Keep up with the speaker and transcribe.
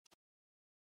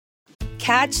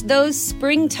Catch those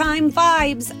springtime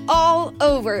vibes all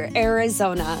over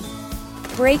Arizona.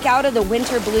 Break out of the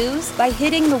winter blues by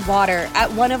hitting the water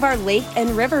at one of our lake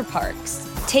and river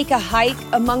parks. Take a hike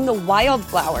among the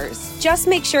wildflowers. Just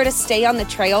make sure to stay on the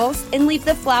trails and leave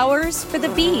the flowers for the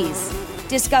bees.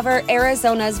 Discover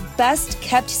Arizona's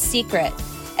best-kept secret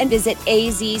and visit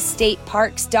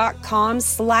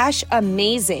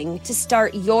azstateparks.com/amazing to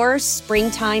start your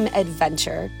springtime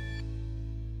adventure.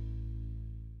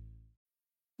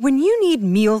 When you need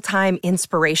mealtime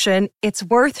inspiration, it's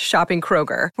worth shopping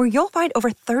Kroger, where you'll find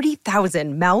over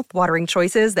 30,000 mouth-watering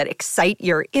choices that excite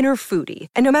your inner foodie.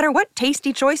 And no matter what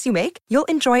tasty choice you make, you'll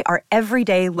enjoy our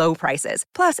everyday low prices,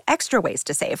 plus extra ways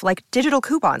to save, like digital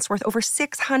coupons worth over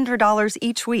 $600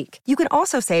 each week. You can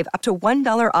also save up to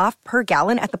 $1 off per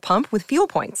gallon at the pump with fuel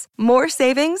points. More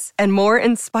savings and more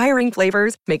inspiring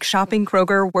flavors make shopping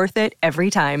Kroger worth it every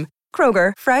time.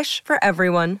 Kroger, fresh for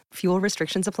everyone. Fuel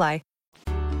restrictions apply.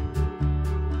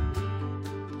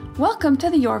 Welcome to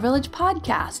the Your Village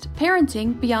podcast,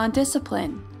 Parenting Beyond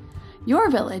Discipline. Your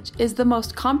Village is the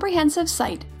most comprehensive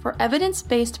site for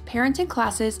evidence-based parenting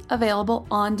classes available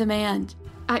on demand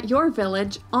at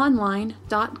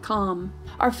yourvillageonline.com.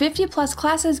 Our 50-plus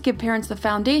classes give parents the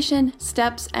foundation,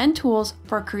 steps, and tools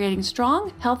for creating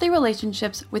strong, healthy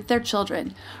relationships with their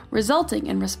children, resulting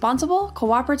in responsible,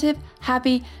 cooperative,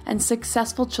 happy, and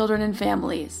successful children and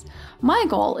families. My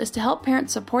goal is to help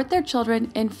parents support their children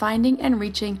in finding and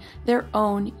reaching their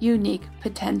own unique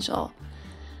potential.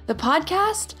 The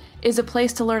podcast is a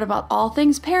place to learn about all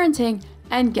things parenting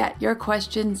and get your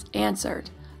questions answered.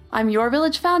 I'm Your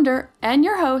Village founder and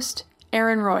your host,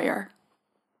 Erin Royer.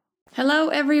 Hello,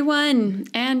 everyone,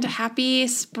 and happy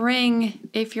spring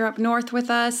if you're up north with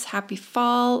us. Happy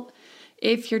fall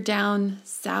if you're down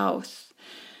south.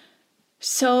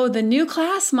 So the new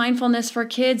class, Mindfulness for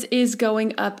Kids, is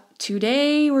going up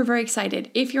today. We're very excited.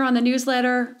 If you're on the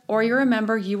newsletter or you're a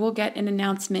member, you will get an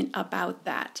announcement about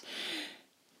that.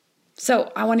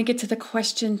 So I want to get to the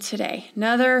question today.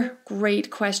 Another great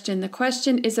question. The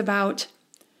question is about,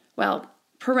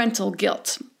 parental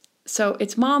guilt. So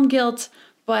it's mom guilt,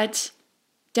 but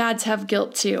dads have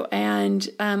guilt too. And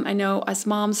I know us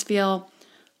moms feel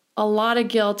a lot of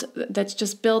guilt that's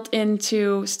just built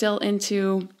still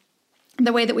into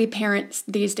the way that we parent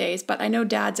these days. But I know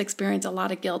dads experience a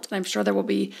lot of guilt, and I'm sure there will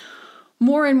be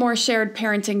more and more shared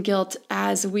parenting guilt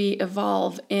as we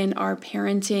evolve in our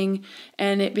parenting,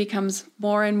 and it becomes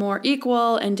more and more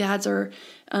equal, and dads are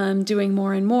doing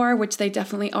more and more, which they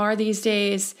definitely are these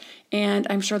days. And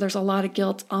I'm sure there's a lot of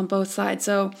guilt on both sides.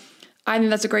 So I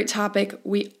think that's a great topic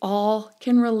we all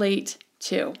can relate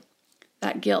to,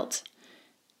 that guilt.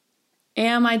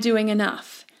 Am I doing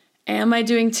enough? Am I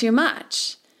doing too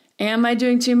much? Am I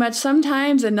doing too much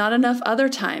sometimes and not enough other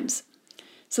times?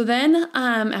 So then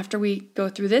after we go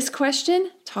through this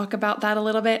question, talk about that a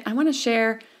little bit, I want to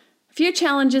share a few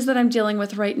challenges that I'm dealing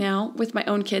with right now with my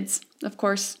own kids. Of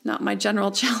course, not my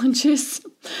general challenges.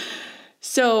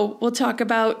 So we'll talk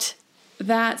about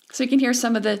that so you can hear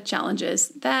some of the challenges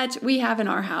that we have in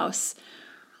our house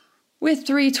with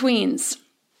 3 tweens.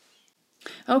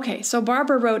 Okay, so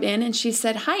Barbara wrote in and she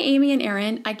said, "Hi, Amy and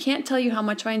Erin. I can't tell you how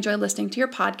much I enjoy listening to your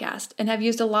podcast and have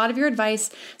used a lot of your advice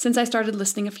since I started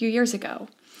listening a few years ago.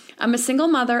 I'm a single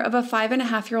mother of a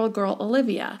 5.5-year-old girl,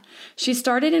 Olivia. She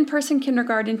started in-person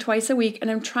kindergarten twice a week,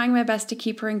 and I'm trying my best to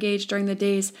keep her engaged during the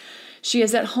days she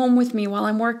is at home with me while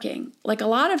I'm working. Like a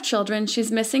lot of children,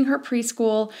 she's missing her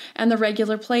preschool and the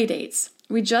regular play dates.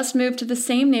 We just moved to the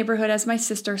same neighborhood as my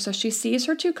sister, so she sees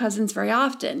her 2 cousins very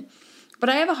often. But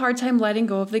I have a hard time letting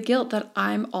go of the guilt that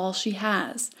I'm all she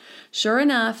has. Sure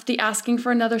enough, the asking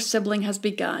for another sibling has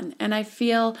begun, and I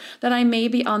feel that I may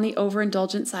be on the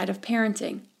overindulgent side of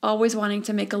parenting, always wanting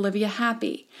to make Olivia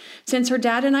happy. Since her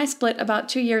dad and I split about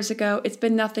 2 years ago, it's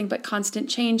been nothing but constant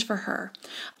change for her.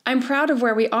 I'm proud of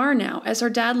where we are now, as her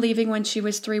dad leaving when she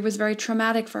was 3 was very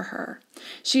traumatic for her.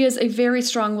 She is a very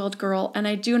strong-willed girl, and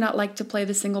I do not like to play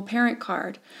the single parent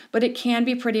card, but it can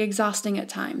be pretty exhausting at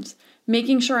times,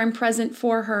 making sure I'm present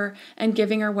for her and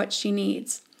giving her what she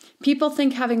needs. People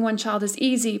think having one child is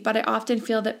easy, but I often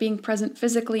feel that being present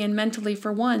physically and mentally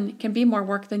for one can be more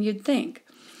work than you'd think.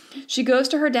 She goes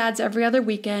to her dad's every other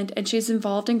weekend, and she's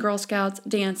involved in Girl Scouts,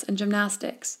 dance, and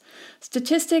gymnastics.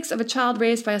 Statistics of a child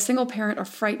raised by a single parent are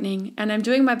frightening, and I'm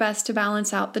doing my best to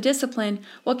balance out the discipline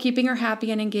while keeping her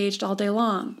happy and engaged all day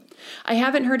long. I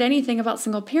haven't heard anything about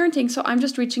single parenting, so I'm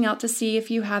just reaching out to see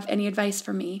if you have any advice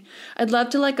for me. I'd love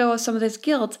to let go of some of this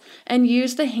guilt and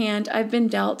use the hand I've been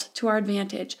dealt to our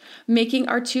advantage, making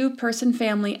our 2-person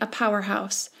family a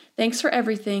powerhouse. Thanks for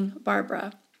everything,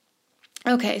 Barbara."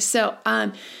 Okay, so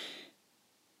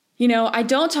I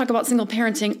don't talk about single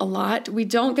parenting a lot. We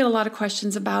don't get a lot of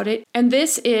questions about it. And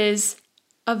this is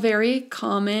a very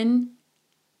common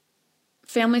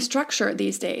family structure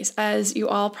these days, as you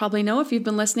all probably know if you've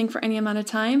been listening for any amount of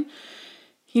time.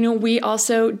 We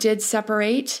also did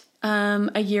separate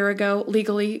a year ago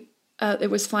legally. It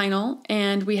was final,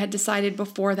 and we had decided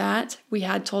before that, we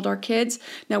had told our kids,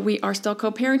 now we are still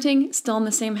co-parenting, still in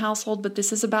the same household, but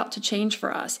this is about to change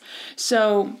for us.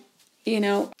 So,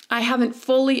 I haven't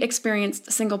fully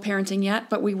experienced single parenting yet,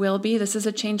 but we will be. This is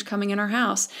a change coming in our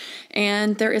house.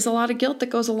 And there is a lot of guilt that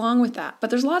goes along with that.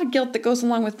 But there's a lot of guilt that goes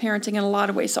along with parenting in a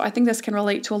lot of ways. So I think this can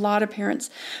relate to a lot of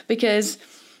parents because,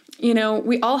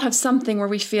 we all have something where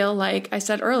we feel like I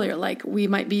said earlier, like we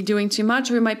might be doing too much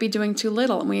or we might be doing too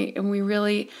little. And we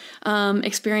really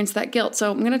experience that guilt.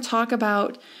 So I'm going to talk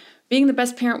about being the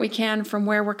best parent we can from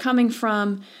where we're coming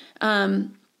from.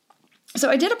 So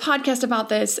I did a podcast about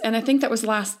this, and I think that was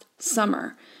last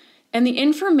summer. And the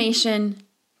information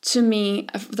to me,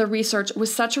 the research,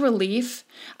 was such a relief.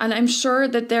 And I'm sure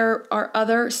that there are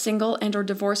other single and or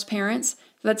divorced parents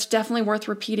that's definitely worth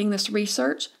repeating this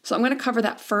research. So I'm going to cover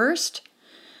that first.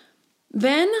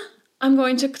 Then I'm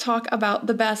going to talk about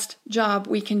the best job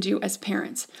we can do as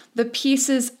parents, the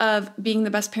pieces of being the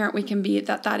best parent we can be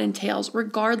that entails,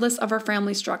 regardless of our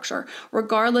family structure,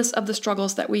 regardless of the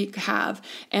struggles that we have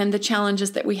and the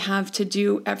challenges that we have to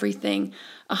do everything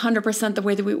 100% the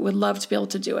way that we would love to be able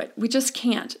to do it. We just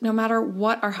can't, no matter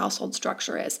what our household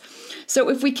structure is. So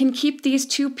if we can keep these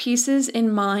two pieces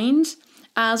in mind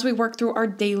as we work through our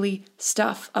daily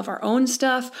stuff of our own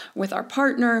stuff, with our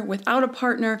partner, without a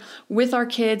partner, with our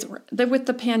kids, with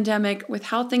the pandemic, with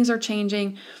how things are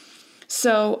changing.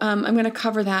 So I'm going to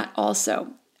cover that also.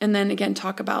 And then again,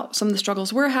 talk about some of the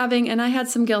struggles we're having. And I had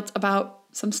some guilt about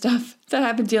some stuff that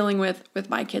I've been dealing with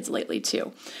my kids lately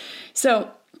too.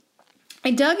 So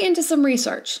I dug into some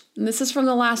research, and this is from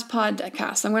the last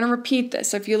podcast. I'm going to repeat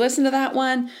this. So if you listen to that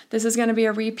one, this is going to be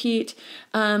a repeat,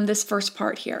 this first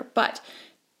part here. But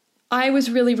I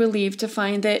was really relieved to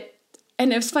find that,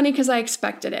 and it was funny because I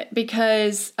expected it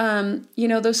because,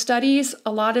 those studies,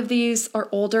 a lot of these are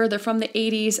older. They're from the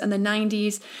 80s and the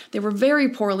 90s. They were very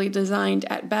poorly designed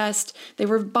at best. They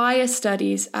were biased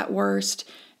studies at worst.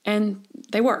 And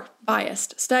they were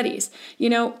biased studies.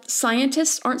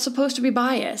 Scientists aren't supposed to be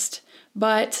biased.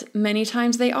 But many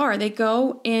times they are. They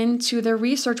go into their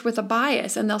research with a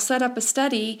bias and they'll set up a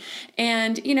study.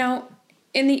 And,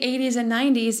 in the 80s and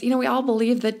 90s, we all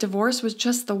believed that divorce was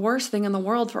just the worst thing in the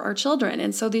world for our children.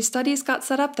 And so these studies got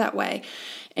set up that way.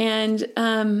 And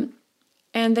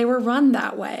they were run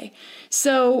that way.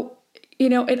 So,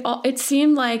 it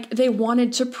seemed like they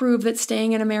wanted to prove that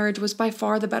staying in a marriage was by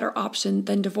far the better option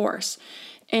than divorce.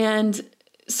 And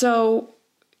so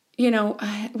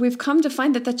we've come to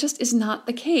find that just is not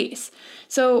the case.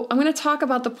 So I'm going to talk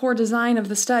about the poor design of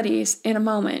the studies in a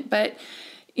moment, but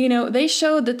they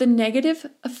showed that the negative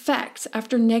effects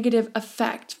after negative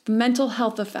effect, mental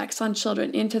health effects on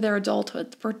children into their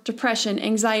adulthood, for depression,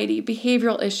 anxiety,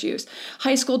 behavioral issues,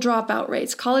 high school dropout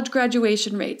rates, college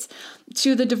graduation rates,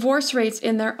 to the divorce rates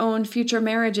in their own future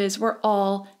marriages were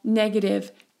all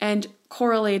negative and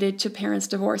correlated to parents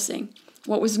divorcing.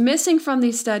 What was missing from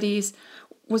these studies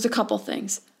was a couple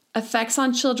things. Effects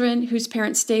on children whose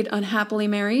parents stayed unhappily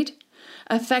married,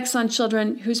 effects on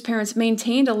children whose parents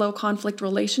maintained a low conflict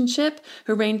relationship,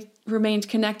 who remained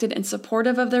connected and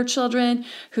supportive of their children,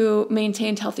 who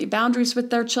maintained healthy boundaries with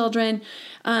their children,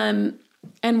 and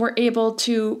were able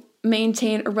to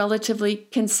maintain a relatively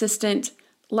consistent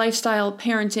lifestyle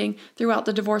parenting throughout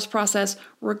the divorce process,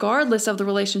 regardless of the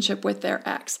relationship with their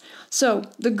ex. So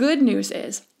the good news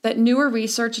is that newer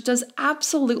research does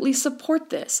absolutely support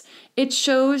this. It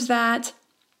shows that,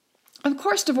 of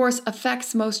course, divorce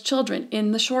affects most children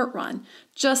in the short run,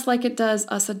 just like it does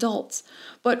us adults.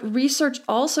 But research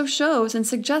also shows and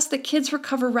suggests that kids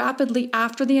recover rapidly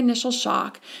after the initial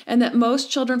shock, and that most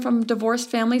children from divorced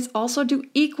families also do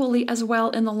equally as well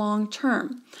in the long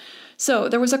term. So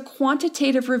there was a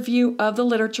quantitative review of the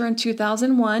literature in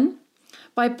 2001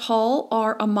 by Paul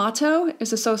R. Amato,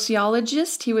 is a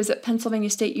sociologist. He was at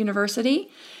Pennsylvania State University.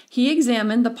 He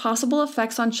examined the possible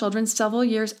effects on children several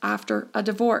years after a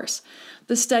divorce.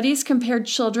 The studies compared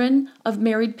children of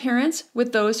married parents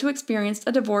with those who experienced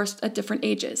a divorce at different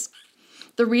ages.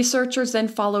 The researchers then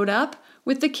followed up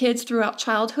with the kids throughout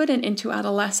childhood and into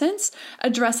adolescence,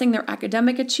 addressing their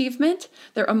academic achievement,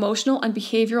 their emotional and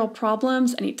behavioral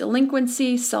problems, any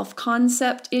delinquency,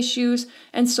 self-concept issues,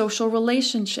 and social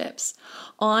relationships.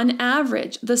 On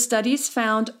average, the studies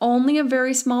found only a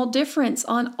very small difference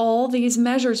on all these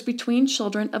measures between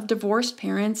children of divorced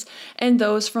parents and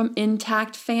those from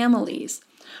intact families.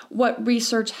 What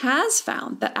research has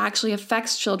found that actually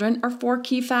affects children are 4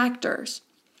 key factors.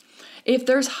 If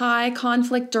there's high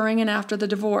conflict during and after the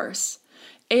divorce,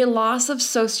 a loss of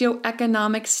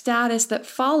socioeconomic status that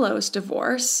follows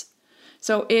divorce.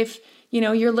 So if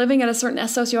you're living at a certain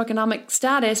socioeconomic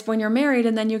status when you're married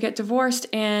and then you get divorced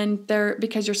and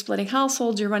because you're splitting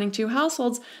households, you're running 2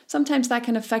 households, sometimes that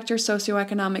can affect your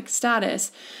socioeconomic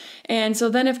status. And so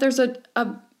then if there's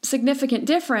a significant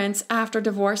difference after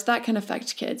divorce, that can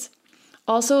affect kids.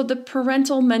 Also, the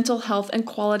parental mental health and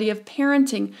quality of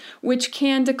parenting, which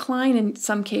can decline in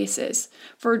some cases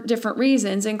for different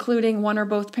reasons, including one or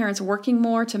both parents working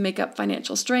more to make up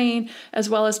financial strain, as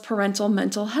well as parental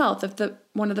mental health. If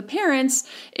one of the parents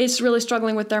is really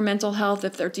struggling with their mental health,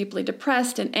 if they're deeply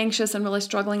depressed and anxious and really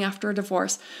struggling after a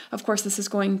divorce, of course, this is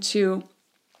going to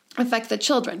affect the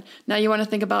children. Now you want to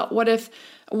think about, what if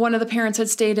one of the parents had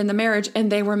stayed in the marriage and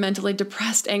they were mentally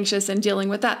depressed, anxious, and dealing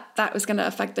with that? That was going to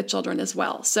affect the children as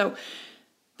well. So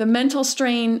the mental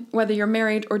strain, whether you're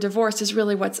married or divorced, is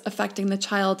really what's affecting the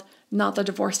child, not the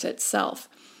divorce itself.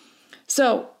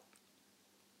 So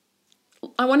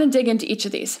I want to dig into each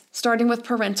of these, starting with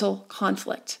parental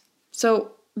conflict.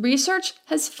 So research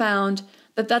has found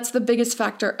that that's the biggest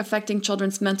factor affecting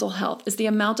children's mental health, is the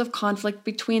amount of conflict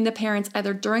between the parents,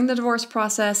 either during the divorce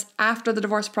process, after the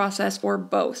divorce process, or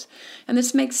both. And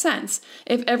this makes sense.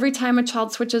 If every time a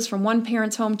child switches from one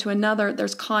parent's home to another,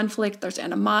 there's conflict, there's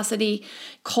animosity,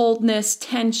 coldness,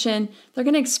 tension, they're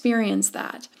going to experience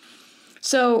that.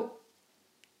 So,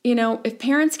 if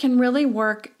parents can really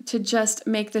work to just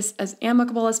make this as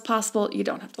amicable as possible, you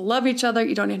don't have to love each other,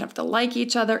 you don't even have to like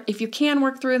each other. If you can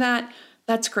work through that,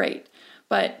 that's great.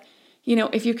 But,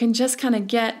 if you can just kind of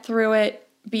get through it,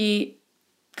 be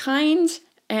kind,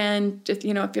 and if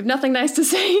you have nothing nice to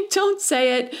say, don't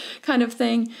say it, kind of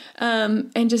thing,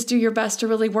 and just do your best to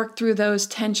really work through those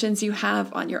tensions you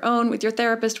have on your own, with your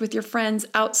therapist, with your friends,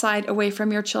 outside, away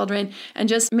from your children, and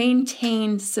just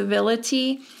maintain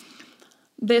civility.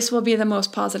 This will be the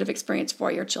most positive experience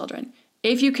for your children.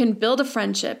 If you can build a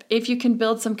friendship, if you can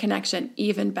build some connection,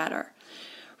 even better.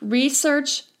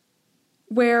 Research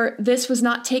where this was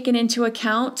not taken into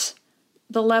account,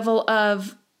 the level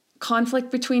of conflict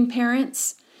between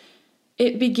parents,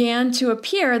 it began to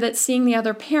appear that seeing the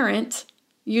other parent,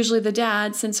 usually the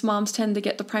dad, since moms tend to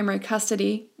get the primary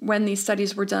custody when these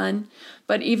studies were done,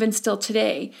 but even still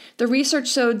today, the research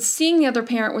showed seeing the other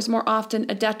parent was more often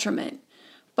a detriment.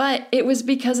 But it was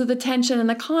because of the tension and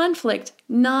the conflict,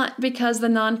 not because the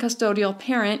non-custodial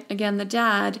parent, again the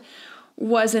dad,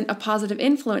 wasn't a positive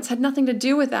influence, had nothing to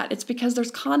do with that. It's because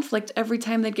there's conflict every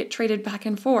time they get traded back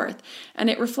and forth. And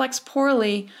it reflects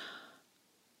poorly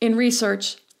in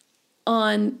research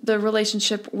on the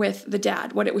relationship with the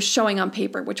dad, what it was showing on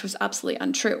paper, which was absolutely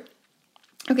untrue.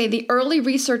 Okay, the early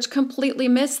research completely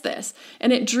missed this,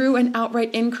 and it drew an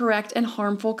outright incorrect and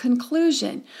harmful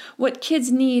conclusion. What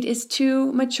kids need is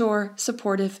 2 mature,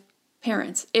 supportive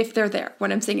parents, if they're there.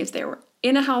 What I'm saying is they were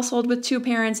in a household with 2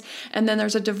 parents, and then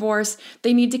there's a divorce.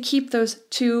 They need to keep those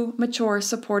 2 mature,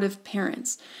 supportive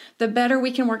parents. The better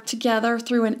we can work together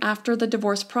through and after the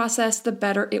divorce process, the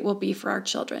better it will be for our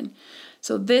children.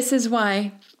 So this is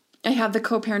why I have the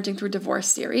Co-Parenting Through Divorce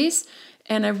series,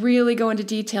 and I really go into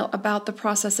detail about the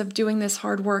process of doing this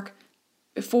hard work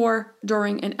before,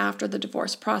 during, and after the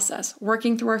divorce process,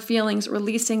 working through our feelings,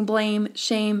 releasing blame,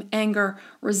 shame, anger,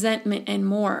 resentment, and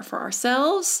more for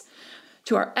ourselves,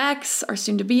 to our ex, our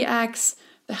soon-to-be ex,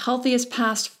 the healthiest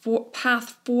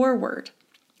path forward,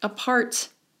 apart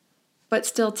but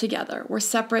still together. We're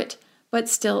separate but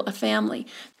still a family.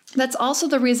 That's also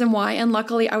the reason why, and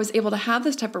luckily I was able to have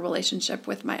this type of relationship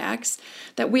with my ex,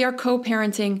 that we are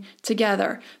co-parenting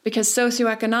together, because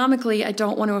socioeconomically I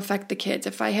don't want to affect the kids.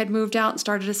 If I had moved out and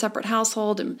started a separate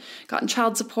household and gotten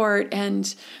child support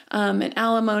and an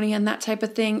alimony and that type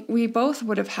of thing, we both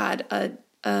would have had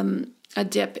a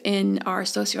dip in our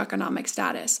socioeconomic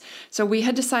status. So we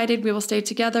had decided we will stay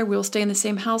together. We will stay in the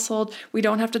same household. We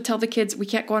don't have to tell the kids we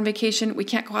can't go on vacation. We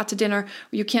can't go out to dinner.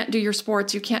 You can't do your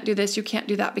sports. You can't do this. You can't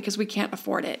do that, because we can't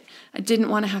afford it. I didn't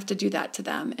want to have to do that to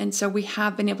them. And so we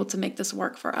have been able to make this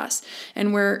work for us.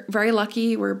 And we're very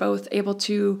lucky. We're both able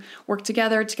to work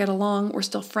together, to get along. We're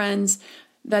still friends.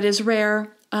 That is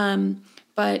rare.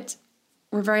 But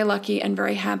we're very lucky and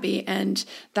very happy, and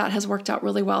that has worked out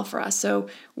really well for us. So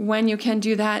when you can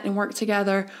do that and work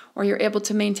together, or you're able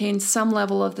to maintain some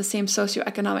level of the same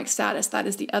socioeconomic status, that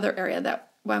is the other area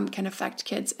that can affect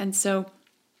kids. And so,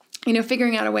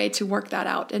 figuring out a way to work that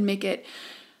out and make it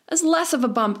as less of a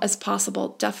bump as possible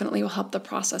definitely will help the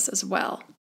process as well.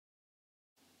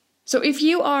 So if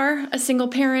you are a single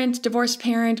parent, divorced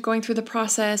parent, going through the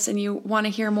process and you want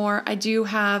to hear more, I do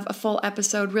have a full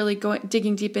episode really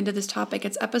digging deep into this topic.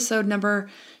 It's episode number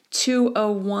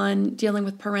 201, dealing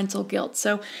with parental guilt.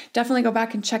 So definitely go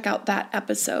back and check out that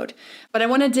episode. But I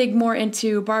want to dig more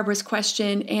into Barbara's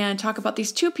question and talk about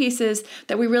these two pieces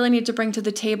that we really need to bring to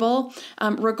the table,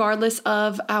 regardless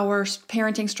of our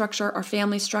parenting structure, our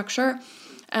family structure.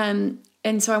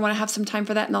 And so I want to have some time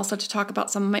for that, and also to talk about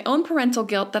some of my own parental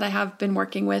guilt that I have been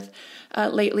working with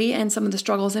lately and some of the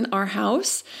struggles in our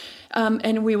house.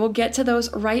 And we will get to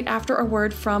those right after a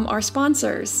word from our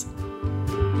sponsors.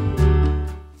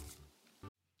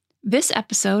 This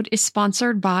episode is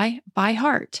sponsored by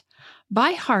ByHeart.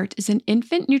 ByHeart is an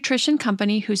infant nutrition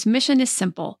company whose mission is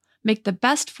simple: make the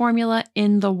best formula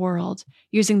in the world.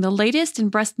 Using the latest in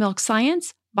breast milk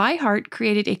science, ByHeart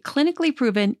created a clinically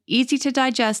proven,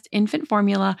 easy-to-digest infant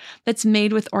formula that's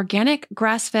made with organic,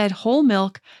 grass-fed whole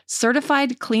milk,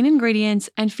 certified clean ingredients,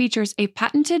 and features a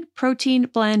patented protein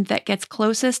blend that gets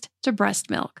closest to breast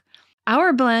milk.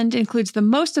 Our blend includes the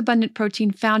most abundant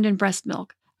protein found in breast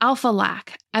milk,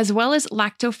 alpha-lac, as well as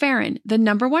lactoferrin, the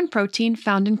number one protein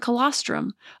found in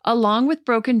colostrum, along with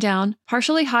broken down,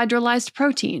 partially hydrolyzed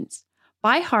proteins.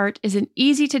 ByHeart is an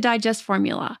easy-to-digest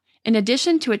formula. In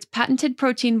addition to its patented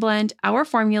protein blend, our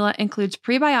formula includes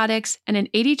prebiotics and an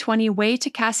 80-20 whey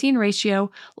to casein ratio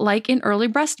like in early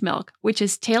breast milk, which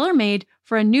is tailor-made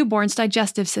for a newborn's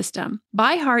digestive system.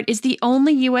 ByHeart is the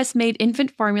only U.S.-made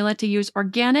infant formula to use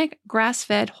organic,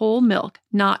 grass-fed whole milk,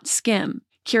 not skim.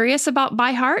 Curious about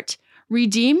ByHeart?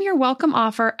 Redeem your welcome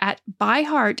offer at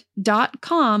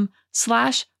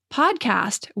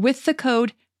byheart.com/podcast with the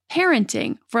code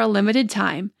PARENTING for a limited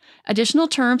time. Additional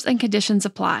terms and conditions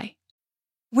apply.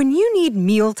 When you need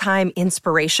mealtime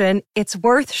inspiration, it's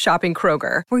worth shopping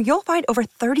Kroger, where you'll find over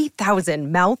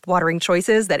 30,000 mouth-watering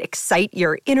choices that excite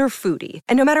your inner foodie.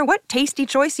 And no matter what tasty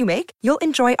choice you make, you'll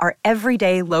enjoy our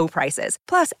everyday low prices,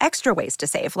 plus extra ways to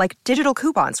save, like digital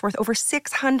coupons worth over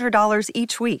 $600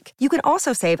 each week. You can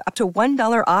also save up to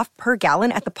 $1 off per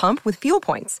gallon at the pump with fuel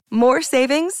points. More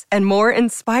savings and more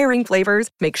inspiring flavors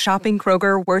make shopping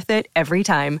Kroger worth it every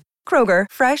time. Kroger,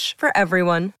 fresh for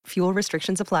everyone. Fuel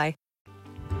restrictions apply.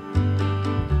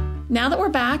 Now that we're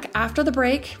back after the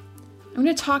break, I'm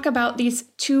going to talk about these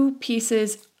two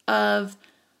pieces of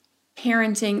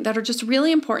parenting that are just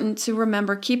really important to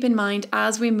remember, keep in mind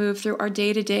as we move through our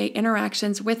day-to-day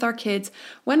interactions with our kids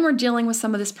when we're dealing with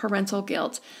some of this parental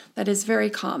guilt that is very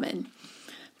common.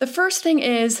 The first thing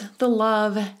is the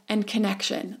love and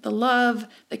connection. The love,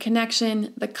 the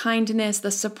connection, the kindness,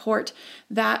 the support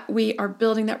that we are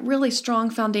building, that really strong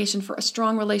foundation for a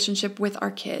strong relationship with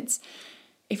our kids.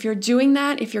 If you're doing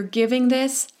that, if you're giving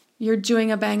this, you're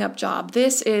doing a bang-up job.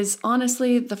 This is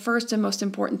honestly the first and most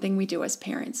important thing we do as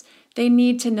parents. They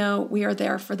need to know we are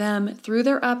there for them through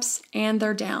their ups and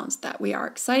their downs, that we are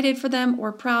excited for them,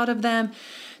 we're proud of them,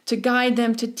 to guide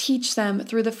them, to teach them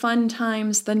through the fun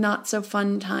times, the not so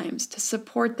fun times, to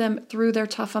support them through their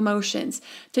tough emotions,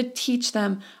 to teach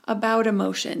them about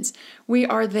emotions. We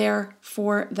are there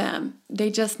for them. They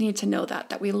just need to know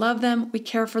that we love them, we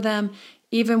care for them,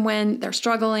 even when they're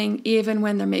struggling, even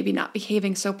when they're maybe not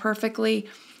behaving so perfectly.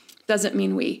 Doesn't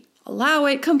mean we allow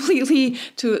it completely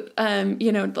to,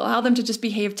 allow them to just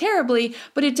behave terribly,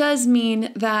 but it does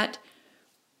mean that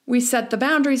we set the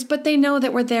boundaries, but they know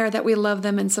that we're there, that we love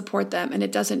them and support them, and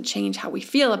it doesn't change how we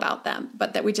feel about them,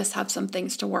 but that we just have some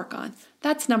things to work on.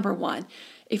 That's number one.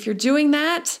 If you're doing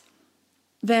that,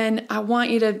 then I want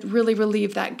you to really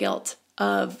relieve that guilt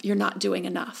of you're not doing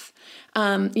enough.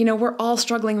 We're all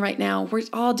struggling right now. We're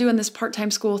all doing this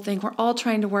part-time school thing. We're all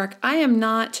trying to work. I am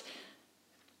not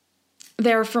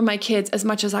there for my kids as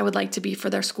much as I would like to be for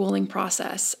their schooling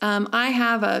process. I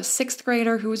have a 6th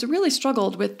grader who's really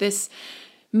struggled with this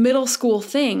middle school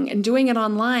thing and doing it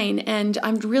online, and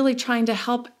I'm really trying to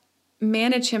help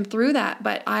manage him through that.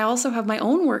 But I also have my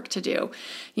own work to do,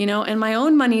 and my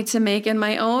own money to make and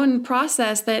my own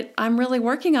process that I'm really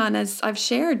working on, as I've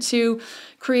shared, to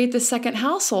create the second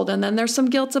household. And then there's some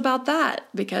guilt about that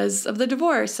because of the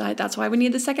divorce. That's why we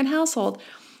need the second household.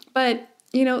 But,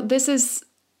 this is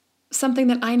something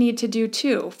that I need to do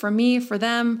too, for me, for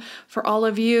them, for all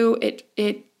of you.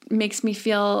 It makes me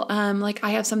feel like I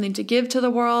have something to give to the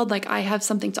world, like I have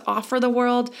something to offer the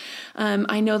world.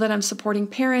 I know that I'm supporting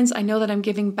parents. I know that I'm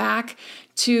giving back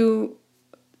to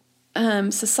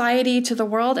society, to the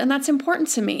world, and that's important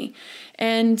to me.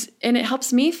 And it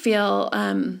helps me feel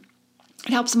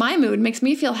It helps my mood, makes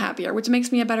me feel happier, which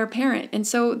makes me a better parent. And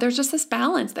so there's just this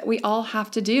balance that we all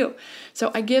have to do. So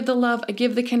I give the love, I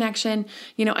give the connection,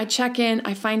 I check in,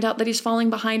 I find out that he's falling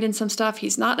behind in some stuff.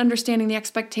 He's not understanding the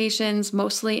expectations,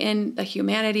 mostly in the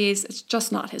humanities. It's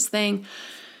just not his thing.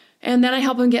 And then I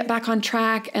help him get back on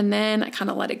track, and then I kind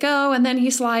of let it go, and then he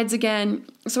slides again.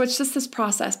 So it's just this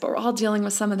process, but we're all dealing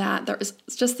with some of that. It's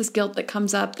just this guilt that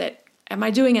comes up that, am I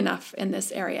doing enough in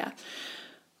this area?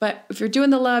 But if you're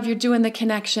doing the love, you're doing the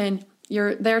connection,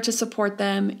 you're there to support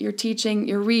them, you're teaching,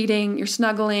 you're reading, you're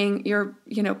snuggling, you're,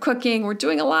 cooking. We're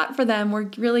doing a lot for them. We're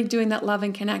really doing that love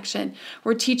and connection.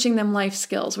 We're teaching them life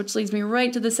skills, which leads me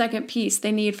right to the second piece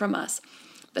they need from us.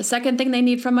 The second thing they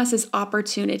need from us is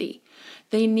opportunity.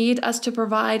 They need us to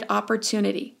provide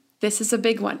opportunity. This is a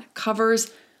big one,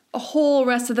 covers a whole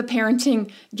rest of the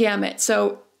parenting gamut.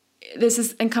 So this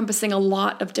is encompassing a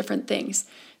lot of different things.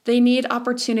 They need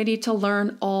opportunity to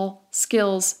learn all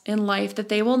skills in life that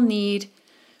they will need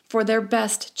for their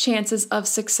best chances of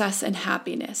success and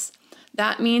happiness.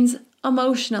 That means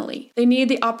emotionally. They need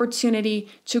the opportunity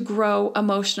to grow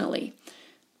emotionally.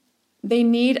 They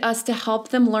need us to help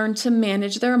them learn to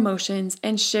manage their emotions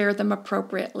and share them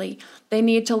appropriately. They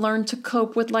need to learn to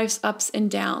cope with life's ups and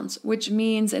downs, which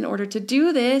means in order to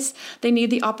do this, they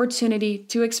need the opportunity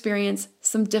to experience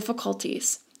some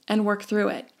difficulties and work through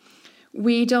it.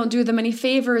 We don't do them any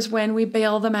favors when we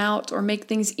bail them out or make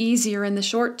things easier in the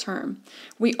short term.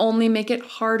 We only make it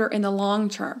harder in the long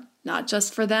term, not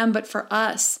just for them, but for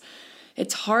us.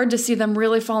 It's hard to see them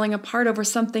really falling apart over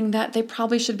something that they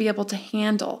probably should be able to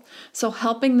handle. So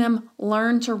helping them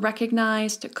learn to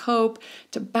recognize, to cope,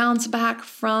 to bounce back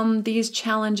from these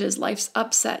challenges, life's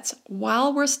upsets,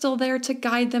 while we're still there to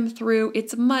guide them through,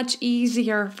 it's much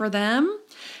easier for them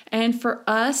and for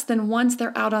us than once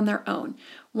they're out on their own.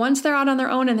 Once they're out on their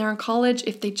own and they're in college,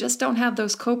 if they just don't have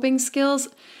those coping skills,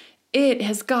 it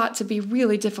has got to be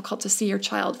really difficult to see your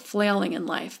child flailing in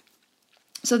life.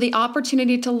 So the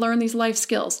opportunity to learn these life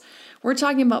skills, we're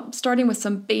talking about starting with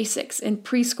some basics in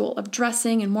preschool of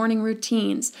dressing and morning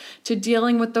routines, to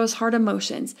dealing with those hard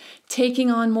emotions,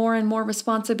 taking on more and more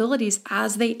responsibilities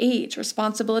as they age,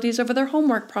 responsibilities over their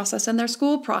homework process and their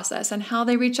school process and how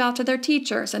they reach out to their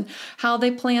teachers and how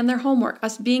they plan their homework,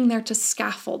 us being there to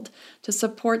scaffold, to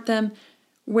support them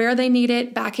where they need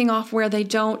it, backing off where they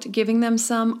don't, giving them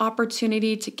some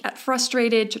opportunity to get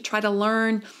frustrated, to try to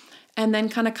learn, and then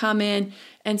kind of come in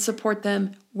and support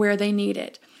them where they need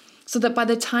it. So that by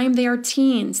the time they are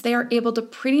teens, they are able to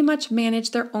pretty much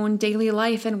manage their own daily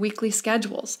life and weekly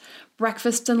schedules,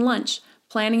 breakfast and lunch,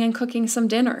 planning and cooking some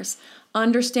dinners,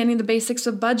 understanding the basics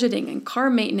of budgeting and car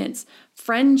maintenance,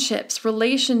 friendships,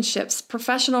 relationships,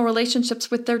 professional relationships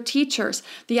with their teachers,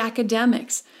 the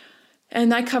academics.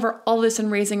 And I cover all this in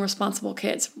Raising Responsible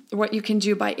Kids, what you can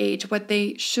do by age, what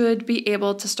they should be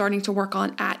able to starting to work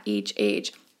on at each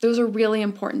age. Those are really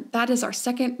important. That is our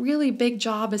second really big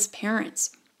job as parents,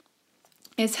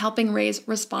 is helping raise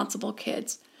responsible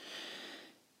kids.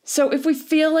 So if we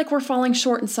feel like we're falling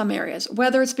short in some areas,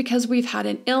 whether it's because we've had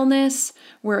an illness,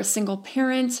 we're a single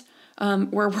parent,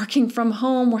 we're working from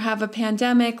home, we have a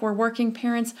pandemic, we're working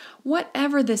parents,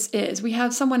 whatever this is, we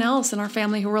have someone else in our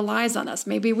family who relies on us.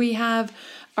 Maybe we have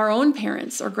our own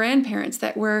parents or grandparents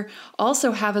that we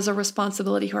also have as a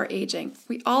responsibility who are aging.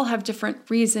 We all have different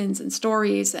reasons and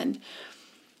stories and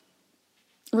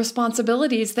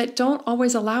responsibilities that don't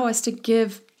always allow us to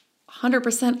give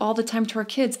 100% all the time to our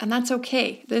kids, and that's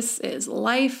okay. This is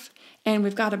life, and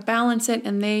we've got to balance it,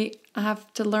 and they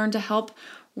have to learn to help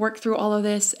work through all of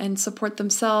this and support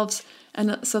themselves,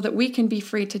 and so that we can be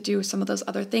free to do some of those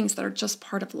other things that are just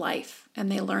part of life,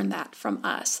 and they learn that from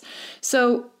us.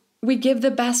 So we give the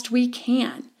best we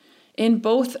can in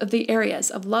both of the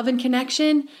areas of love and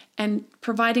connection and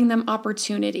providing them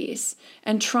opportunities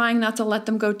and trying not to let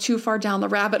them go too far down the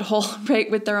rabbit hole, right,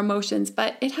 with their emotions.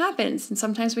 But it happens, and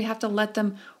sometimes we have to let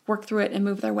them work through it and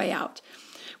move their way out.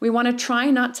 We want to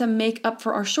try not to make up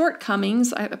for our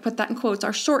shortcomings. I put that in quotes,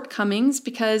 our shortcomings,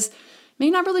 because it may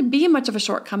not really be much of a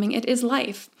shortcoming. It is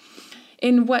life.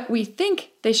 In what we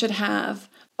think they should have,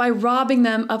 by robbing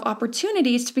them of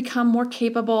opportunities to become more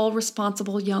capable,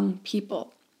 responsible young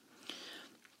people.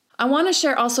 I want to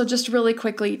share also just really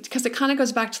quickly, because it kind of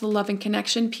goes back to the love and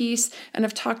connection piece, and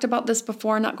I've talked about this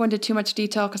before, not going into too much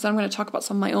detail because I'm going to talk about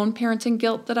some of my own parenting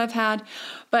guilt that I've had,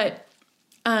 but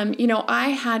I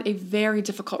had a very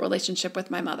difficult relationship with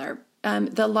my mother.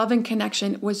 The love and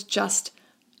connection was just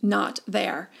not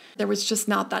there. There was just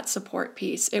not that support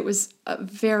piece. It was a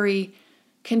very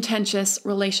contentious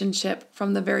relationship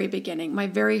from the very beginning. My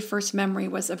very first memory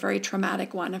was a very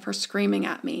traumatic one of her screaming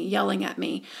at me, yelling at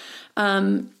me.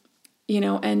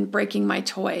 and breaking my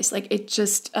toys. Like it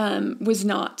just was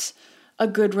not a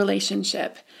good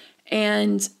relationship.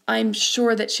 And I'm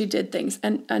sure that she did things,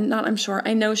 and not I'm sure,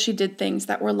 I know she did things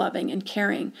that were loving and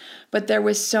caring, but there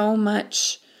was so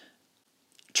much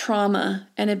trauma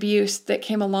and abuse that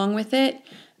came along with it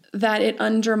that it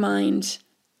undermined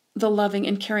the loving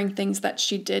and caring things that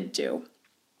she did do.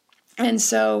 And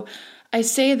so I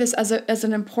say this as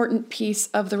an important piece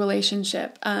of the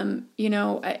relationship. I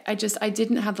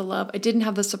didn't have the love. I didn't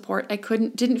have the support.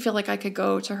 Didn't feel like I could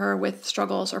go to her with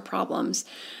struggles or problems.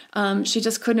 She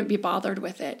just couldn't be bothered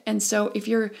with it. And so if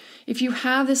you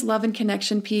have this love and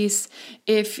connection piece,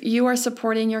 if you are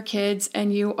supporting your kids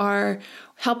and you are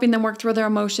helping them work through their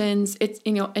emotions,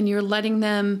 and you're letting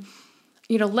them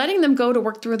go to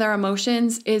work through their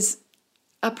emotions is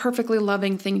a perfectly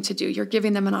loving thing to do. You're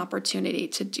giving them an opportunity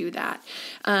to do that.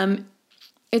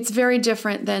 It's very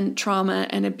different than trauma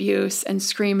and abuse and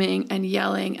screaming and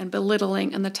yelling and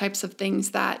belittling and the types of things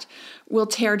that will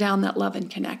tear down that love and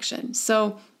connection.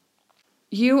 So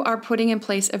you are putting in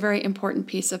place a very important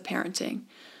piece of parenting.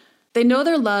 They know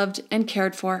they're loved and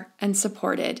cared for and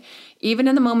supported. Even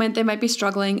in the moment, they might be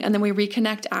struggling, and then we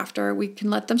reconnect after. We can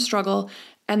let them struggle,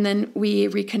 and then we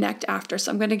reconnect after. So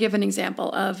I'm going to give an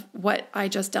example of what I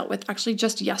just dealt with, actually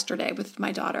just yesterday with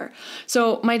my daughter.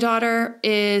 So my daughter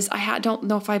don't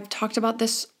know if I've talked about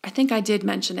this. I think I did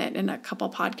mention it in a couple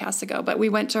podcasts ago, but we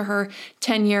went to her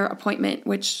 10-year appointment,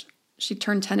 which she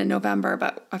turned 10 in November,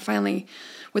 but I finally,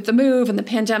 with the move and the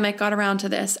pandemic, got around to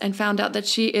this and found out that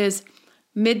she is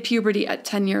mid-puberty at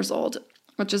 10 years old,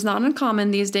 which is not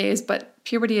uncommon these days, but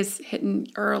puberty is hitting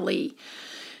early.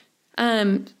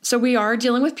 So we are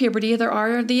dealing with puberty. There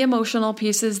are the emotional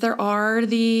pieces. There are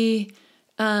the,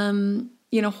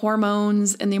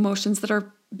 hormones and the emotions that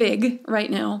are big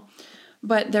right now,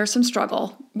 but there's some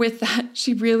struggle with that.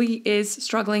 She really is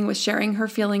struggling with sharing her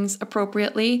feelings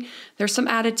appropriately. There's some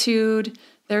attitude.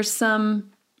 There's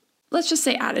some, let's just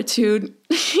say attitude,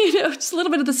 just a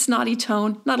little bit of the snotty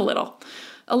tone, not a little,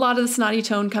 a lot of the snotty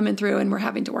tone coming through, and we're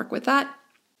having to work with that.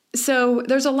 So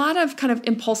there's a lot of kind of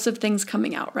impulsive things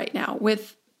coming out right now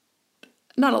with,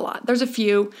 not a lot, there's a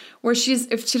few where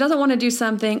if she doesn't want to do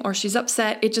something or she's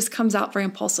upset, it just comes out very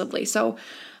impulsively. So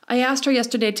I asked her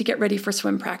yesterday to get ready for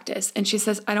swim practice, and she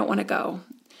says, I don't want to go.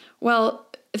 Well,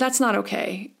 that's not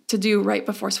okay to do right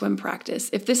before swim practice.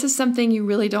 If this is something you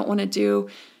really don't want to do,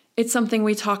 it's something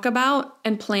we talk about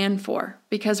and plan for,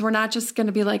 because we're not just going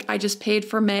to be like, I just paid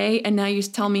for May and now you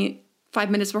tell me 5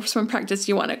 minutes before swim practice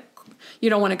you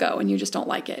don't want to go and you just don't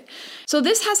like it. So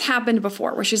this has happened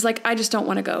before where she's like, I just don't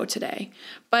want to go today.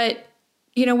 But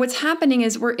what's happening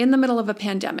is we're in the middle of a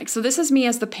pandemic. So this is me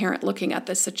as the parent looking at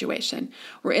this situation.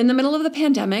 We're in the middle of the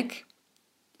pandemic.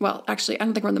 Well, actually, I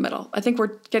don't think we're in the middle. I think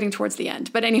we're getting towards the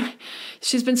end. But anyway,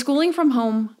 she's been schooling from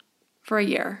home for a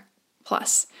year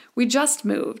plus. We just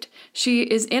moved. She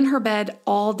is in her bed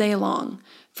all day long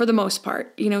for the most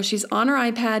part. She's on her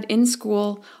iPad in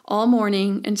school all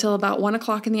morning until about 1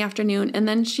 o'clock in the afternoon. And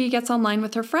then she gets online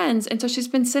with her friends. And so she's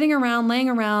been sitting around, laying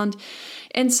around.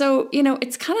 And so,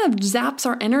 it's kind of zaps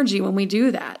our energy when we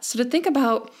do that. So to think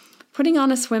about putting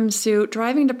on a swimsuit,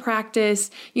 driving to practice,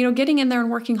 getting in there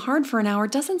and working hard for an hour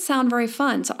doesn't sound very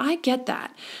fun. So I get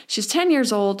that. She's 10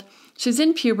 years old. She's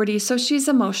in puberty, so she's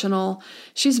emotional,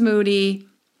 she's moody,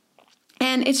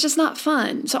 and it's just not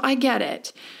fun. So I get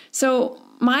it. So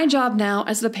my job now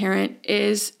as the parent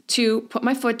is to put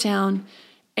my foot down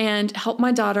and help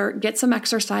my daughter get some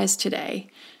exercise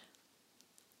today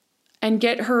and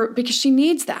get her, because she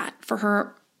needs that for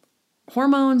her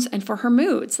hormones and for her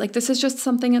moods. Like, this is just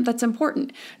something that's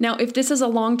important. Now, if this is a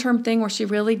long-term thing where she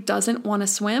really doesn't want to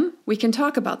swim, we can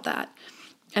talk about that.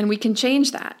 And we can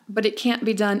change that, but it can't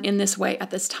be done in this way at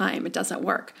this time. It doesn't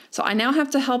work. So I now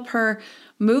have to help her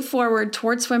move forward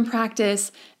towards swim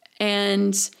practice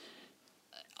and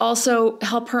also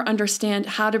help her understand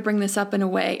how to bring this up in a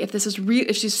way, if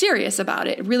she's serious about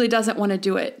it, really doesn't want to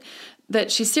do it,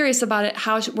 that she's serious about it,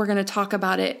 how we're going to talk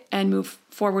about it and move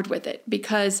forward with it.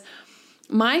 Because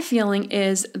my feeling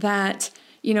is that,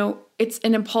 it's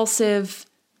an impulsive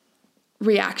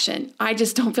reaction. I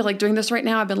just don't feel like doing this right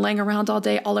now. I've been laying around all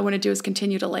day. All I want to do is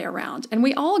continue to lay around. And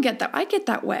we all get that. I get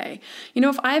that way.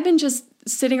 If I've been just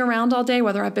sitting around all day,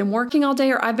 whether I've been working all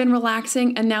day or I've been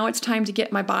relaxing and now it's time to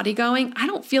get my body going, I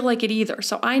don't feel like it either.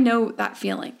 So I know that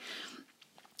feeling.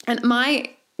 And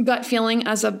my gut feeling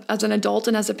as an adult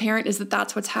and as a parent is that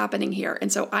that's what's happening here.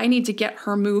 And so I need to get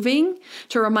her moving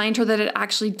to remind her that it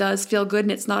actually does feel good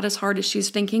and it's not as hard as she's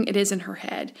thinking it is in her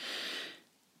head.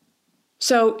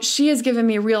 So she has given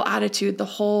me a real attitude the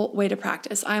whole way to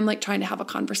practice. I'm like trying to have a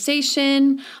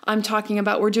conversation. I'm talking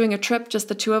about, we're doing a trip, just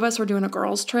the two of us. We're doing a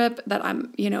girls' trip that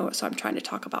so I'm trying to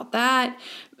talk about that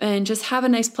and just have a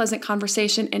nice, pleasant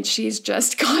conversation. And she's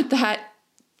just got that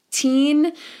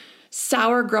teen,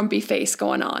 sour, grumpy face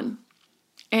going on.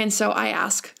 And so I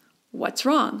ask, what's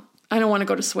wrong? I don't want to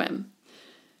go to swim.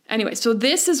 Anyway, so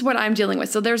this is what I'm dealing with.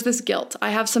 So there's this guilt.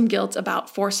 I have some guilt about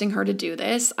forcing her to do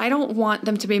this. I don't want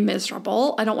them to be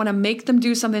miserable. I don't want to make them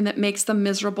do something that makes them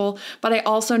miserable. But I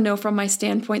also know from my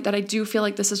standpoint that I do feel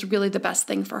like this is really the best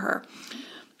thing for her.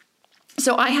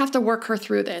 So I have to work her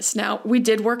through this. Now, we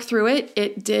did work through it.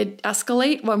 It did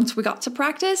escalate once we got to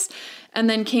practice and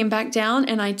then came back down,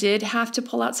 and I did have to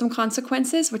pull out some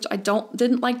consequences, which I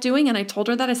didn't like doing. And I told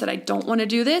her that. I said, I don't want to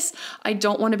do this. I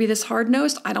don't want to be this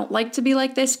hard-nosed. I don't like to be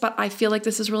like this, but I feel like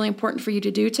this is really important for you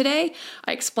to do today.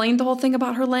 I explained the whole thing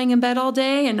about her laying in bed all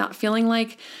day and not feeling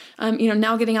like,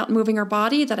 now getting out and moving her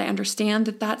body, that I understand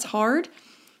that that's hard.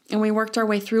 And we worked our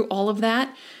way through all of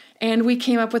that. And we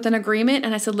came up with an agreement,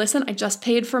 and I said, listen, I just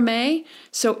paid for May,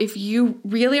 so if you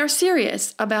really are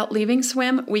serious about leaving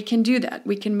swim, we can do that.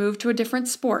 We can move to a different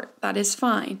sport. That is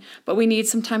fine. But we need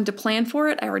some time to plan for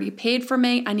it. I already paid for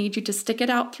May. I need you to stick it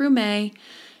out through May,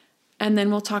 and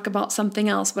then we'll talk about something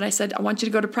else. But I said, I want you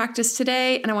to go to practice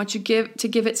today, and I want you to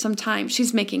give it some time.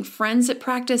 She's making friends at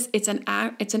practice. It's an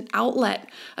outlet,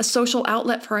 a social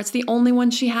outlet for her. It's the only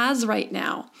one she has right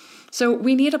now. So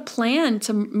we need a plan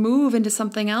to move into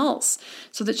something else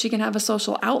so that she can have a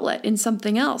social outlet in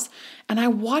something else. And I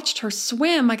watched her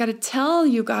swim. I got to tell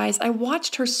you guys, I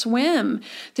watched her swim.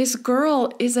 This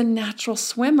girl is a natural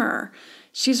swimmer.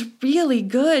 She's really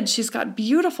good. She's got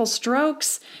beautiful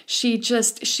strokes. She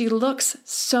looks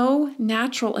so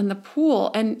natural in the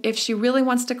pool. And if she really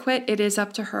wants to quit, it is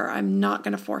up to her. I'm not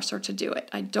going to force her to do it.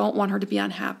 I don't want her to be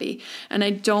unhappy. And I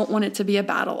don't want it to be a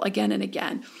battle again and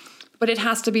again. But it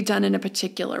has to be done in a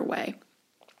particular way.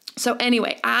 So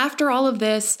anyway, after all of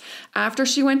this, after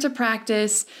she went to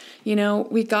practice,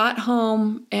 we got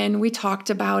home and we talked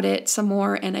about it some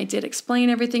more, and I did explain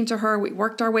everything to her. We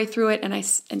worked our way through it, and I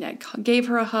gave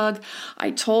her a hug.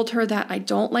 I told her that I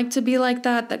don't like to be like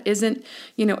that. That isn't,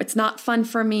 it's not fun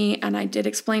for me. And I did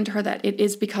explain to her that it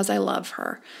is because I love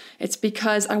her. It's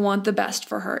because I want the best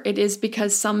for her. It is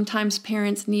because sometimes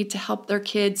parents need to help their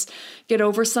kids get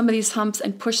over some of these humps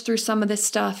and push through some of this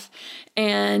stuff,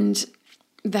 and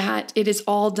that it is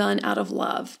all done out of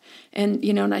love. And,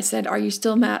 and I said, are you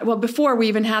still mad? Well, before we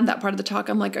even had that part of the talk,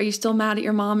 I'm like, are you still mad at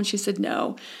your mom? And she said,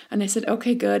 no. And I said,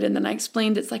 okay, good. And then I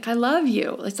explained, it's like, I love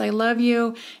you. I love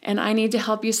you. And I need to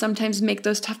help you sometimes make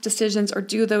those tough decisions or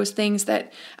do those things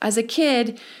that as a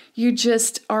kid, you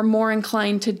just are more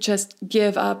inclined to just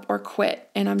give up or quit.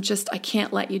 And I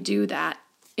can't let you do that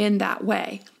in that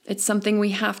way. It's something we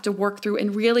have to work through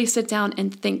and really sit down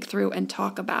and think through and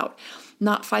talk about.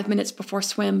 Not 5 minutes before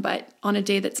swim, but on a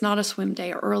day that's not a swim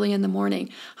day or early in the morning.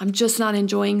 I'm just not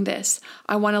enjoying this.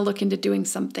 I want to look into doing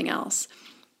something else.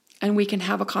 And we can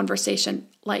have a conversation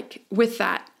with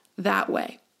that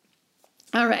way.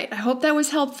 All right. I hope that was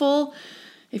helpful.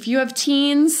 If you have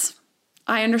teens,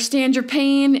 I understand your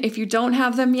pain. If you don't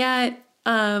have them yet,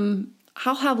 I'll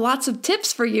have lots of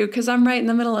tips for you because I'm right in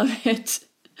the middle of it.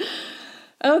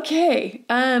 Okay,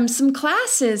 some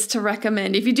classes to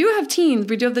recommend. If you do have teens,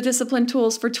 we do have the Discipline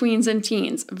Tools for Tweens and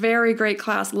Teens. Very great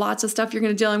class. Lots of stuff you're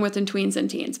going to be dealing with in tweens and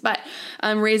teens. But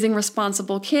raising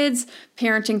responsible kids,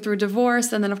 parenting through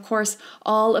divorce, and then, of course,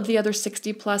 all of the other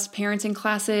 60-plus parenting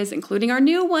classes, including our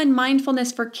new one,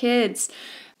 Mindfulness for Kids,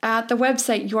 at the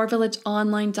website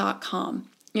yourvillageonline.com.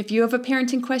 If you have a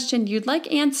parenting question you'd like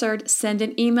answered, send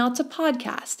an email to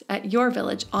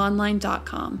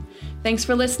podcast@yourvillageonline.com. Thanks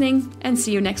for listening, and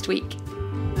see you next week.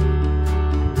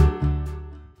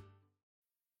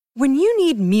 When you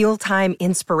need mealtime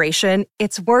inspiration,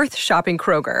 it's worth shopping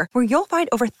Kroger, where you'll find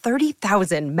over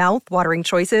 30,000 mouth-watering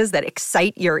choices that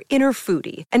excite your inner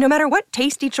foodie. And no matter what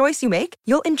tasty choice you make,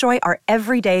 you'll enjoy our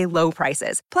everyday low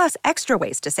prices, plus extra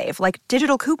ways to save, like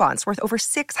digital coupons worth over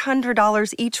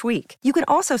 $600 each week. You can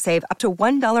also save up to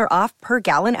 $1 off per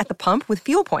gallon at the pump with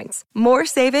fuel points. More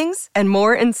savings and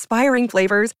more inspiring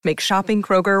flavors make shopping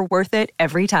Kroger worth it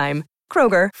every time.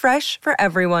 Kroger, fresh for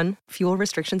everyone. Fuel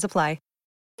restrictions apply.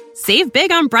 Save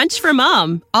big on brunch for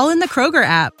mom, all in the Kroger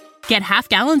app. Get half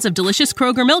gallons of delicious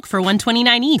Kroger milk for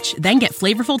 $1.29 each. Then get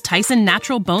flavorful Tyson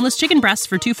natural boneless chicken breasts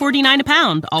for $2.49 a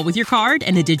pound, all with your card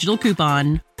and a digital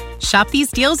coupon. Shop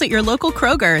these deals at your local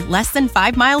Kroger, less than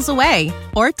 5 miles away.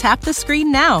 Or tap the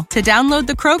screen now to download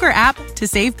the Kroger app to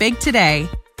save big today.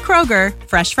 Kroger,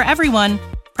 fresh for everyone.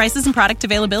 Prices and product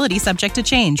availability subject to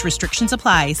change. Restrictions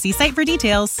apply. See site for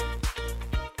details.